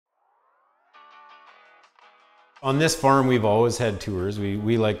On this farm, we've always had tours.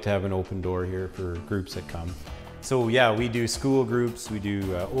 We like to have an open door here for groups that come. So yeah, we do school groups, we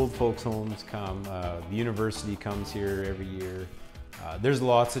do old folks homes come, the university comes here every year. There's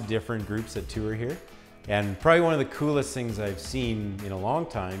lots of different groups that tour here. And probably one of the coolest things I've seen in a long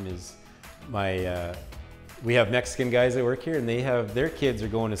time is we have Mexican guys that work here, and their kids are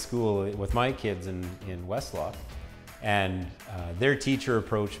going to school with my kids in Westlock. And their teacher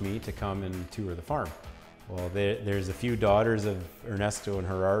approached me to come and tour the farm. Well, there's a few daughters of Ernesto and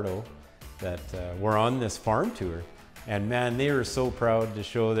Gerardo that were on this farm tour. And man, they were so proud to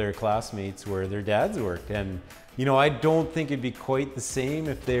show their classmates where their dads worked. And you know, I don't think it'd be quite the same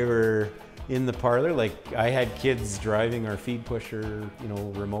if they were in the parlor. Like, I had kids driving our feed pusher, you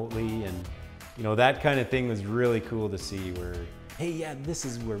know, remotely, and you know, that kind of thing was really cool to see where, hey, yeah, this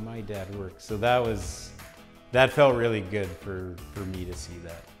is where my dad worked. So that felt really good for me to see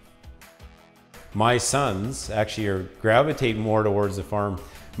that. My sons actually gravitate more towards the farm.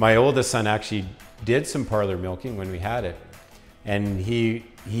 My oldest son actually did some parlor milking when we had it. And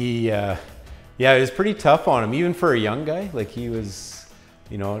yeah, it was pretty tough on him, even for a young guy. Like, he was,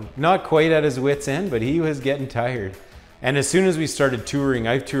 you know, not quite at his wit's end, but he was getting tired. And as soon as we started touring,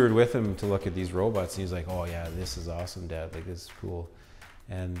 I've toured with him to look at these robots, and he's like, oh yeah, this is awesome, Dad, like, this is cool.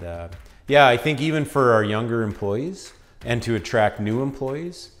 And yeah, I think even for our younger employees and to attract new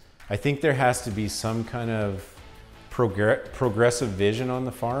employees, I think there has to be some kind of progressive vision on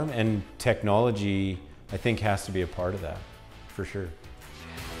the farm, and technology, I think, has to be a part of that, for sure.